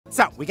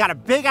So, we got a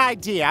big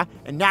idea,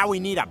 and now we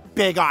need a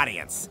big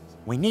audience.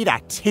 We need a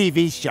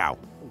TV show.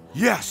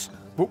 Yes,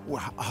 but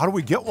how do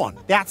we get one?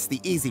 That's the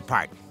easy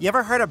part. You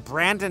ever heard of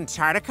Brandon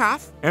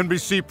Tartikoff?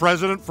 NBC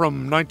president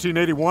from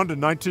 1981 to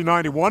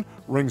 1991?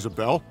 Rings a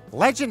bell.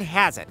 Legend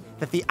has it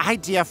that the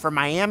idea for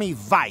Miami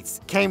Vice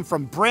came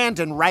from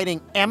Brandon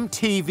writing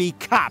MTV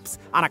Cops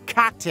on a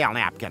cocktail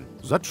napkin.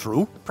 Is that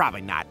true?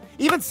 Probably not.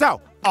 Even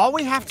so, all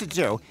we have to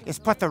do is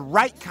put the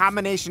right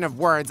combination of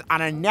words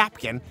on a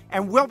napkin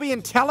and we'll be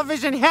in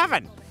television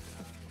heaven.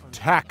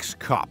 Tax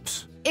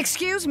cops.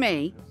 Excuse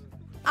me.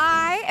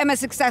 I am a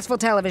successful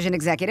television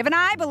executive, and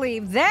I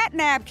believe that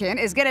napkin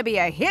is going to be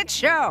a hit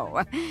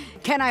show.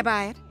 Can I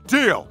buy it?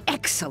 Deal.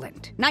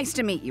 Excellent. Nice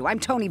to meet you. I'm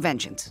Tony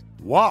Vengeance.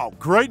 Wow,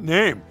 great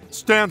name.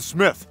 Stan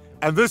Smith.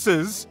 And this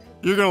is,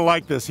 you're gonna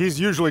like this, he's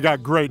usually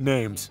got great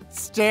names.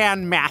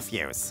 Stan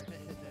Matthews.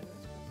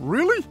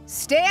 Really?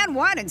 Stan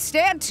 1 and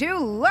Stan 2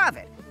 love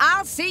it.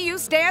 I'll see you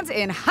Stans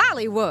in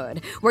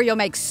Hollywood, where you'll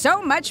make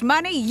so much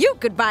money you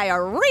could buy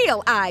a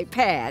real eye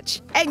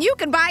patch. And you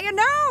can buy a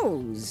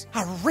nose.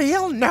 A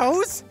real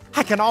nose?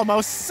 I can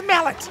almost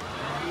smell it.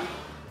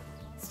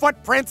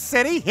 Footprint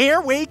City, here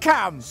we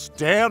come.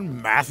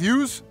 Stan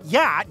Matthews?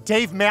 Yeah,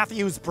 Dave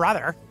Matthews'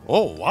 brother.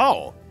 Oh,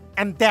 wow.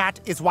 And that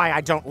is why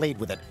I don't lead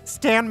with it.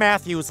 Stan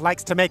Matthews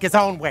likes to make his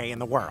own way in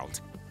the world.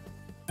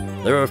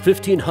 There are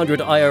 1,500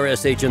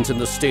 IRS agents in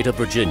the state of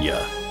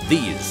Virginia.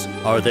 These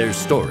are their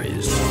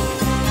stories.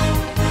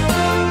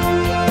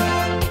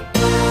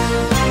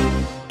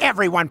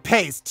 Everyone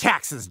pays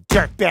taxes,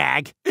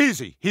 dirtbag.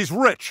 Easy, he's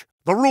rich.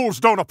 The rules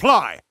don't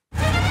apply.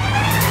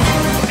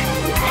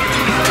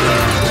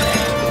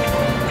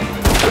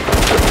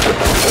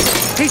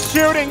 He's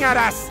shooting at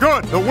us.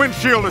 Good, the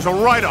windshield is a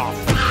write-off.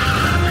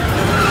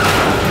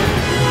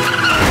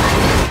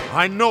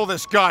 I know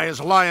this guy is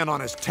lying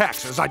on his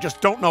taxes, I just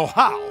don't know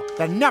how.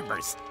 The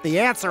numbers. The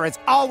answer is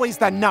always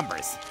the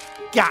numbers.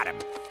 Got him.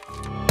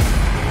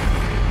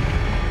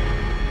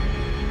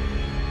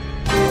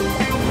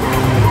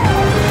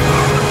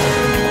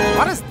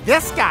 What does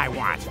this guy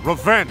want?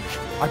 Revenge.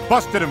 I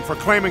busted him for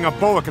claiming a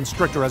boa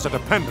constrictor as a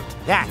dependent.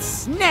 That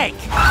snake!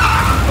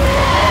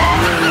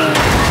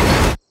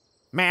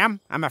 Ma'am,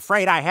 I'm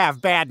afraid I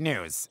have bad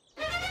news.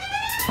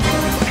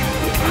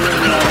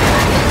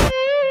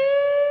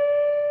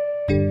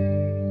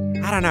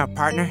 I don't know,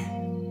 partner.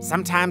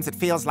 Sometimes it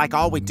feels like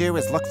all we do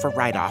is look for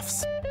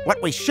write-offs.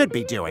 What we should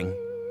be doing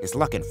is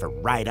looking for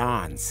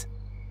write-ons.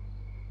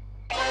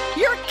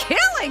 You're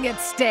killing it,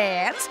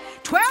 Stans!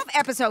 12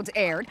 episodes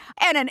aired,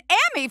 and an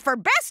Emmy for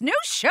Best New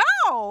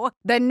Show!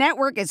 The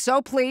network is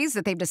so pleased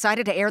that they've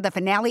decided to air the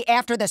finale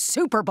after the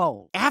Super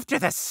Bowl. After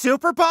the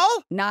Super Bowl?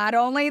 Not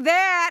only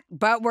that,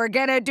 but we're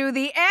gonna do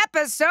the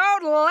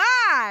episode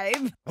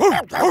live!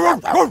 Well,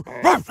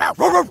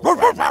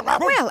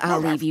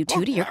 I'll leave you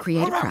two to your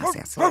creative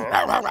process.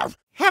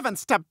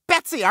 Heavens to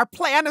Betsy, our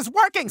plan is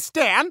working,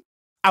 Stan!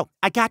 Oh,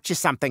 I got you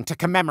something to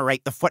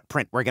commemorate the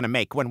footprint we're gonna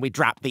make when we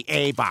drop the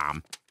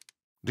A-bomb.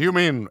 Do you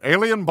mean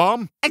alien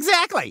bomb?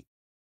 Exactly!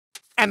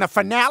 And the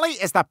finale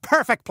is the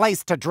perfect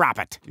place to drop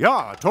it.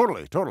 Yeah,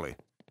 totally.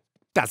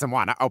 Doesn't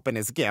want to open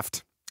his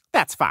gift.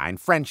 That's fine.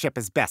 Friendship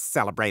is best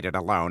celebrated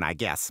alone, I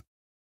guess.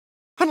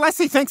 Unless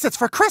he thinks it's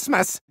for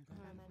Christmas.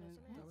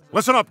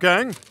 Listen up,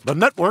 gang. The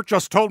network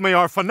just told me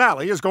our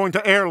finale is going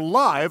to air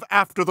live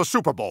after the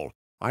Super Bowl.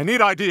 I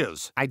need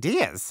ideas.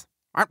 Ideas?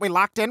 Aren't we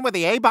locked in with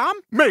the A-bomb?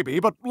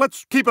 Maybe, but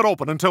let's keep it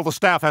open until the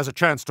staff has a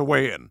chance to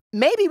weigh in.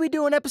 Maybe we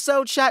do an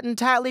episode shot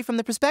entirely from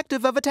the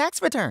perspective of a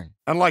tax return.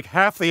 And like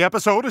half the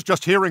episode is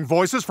just hearing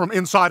voices from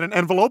inside an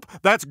envelope?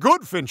 That's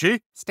good, Finchy.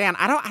 Stan,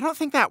 I don't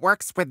think that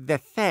works with the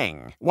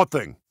thing. What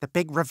thing? The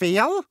big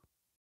reveal?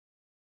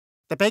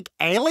 The big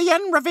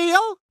alien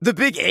reveal? The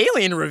big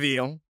alien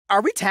reveal?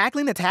 Are we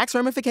tackling the tax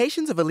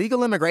ramifications of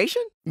illegal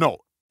immigration? No.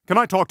 Can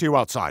I talk to you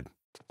outside?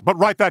 But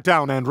write that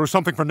down, Andrew,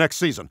 something for next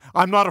season.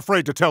 I'm not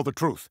afraid to tell the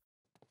truth.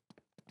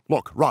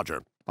 Look,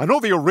 Roger, I know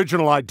the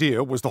original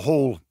idea was the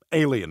whole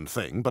alien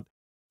thing, but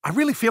I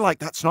really feel like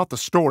that's not the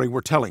story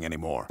we're telling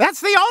anymore. That's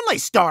the only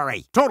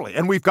story! Totally,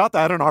 and we've got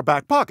that in our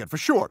back pocket, for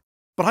sure.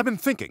 But I've been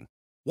thinking,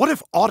 what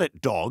if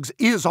audit dogs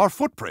is our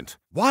footprint?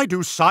 Why do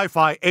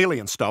sci-fi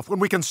alien stuff when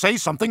we can say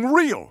something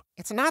real?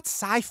 It's not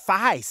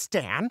sci-fi,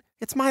 Stan.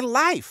 It's my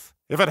life.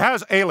 If it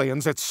has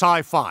aliens, it's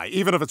sci-fi,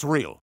 even if it's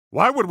real.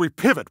 Why would we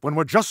pivot when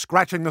we're just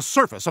scratching the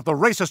surface of the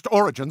racist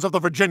origins of the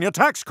Virginia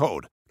tax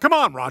code? Come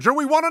on, Roger,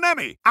 we won an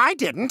Emmy. I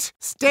didn't.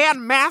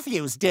 Stan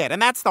Matthews did, and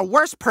that's the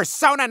worst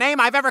persona name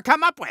I've ever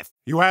come up with.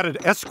 You added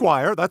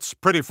Esquire, that's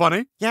pretty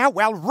funny. Yeah,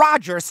 well,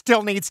 Roger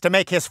still needs to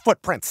make his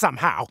footprint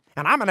somehow,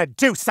 and I'm gonna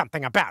do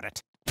something about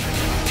it.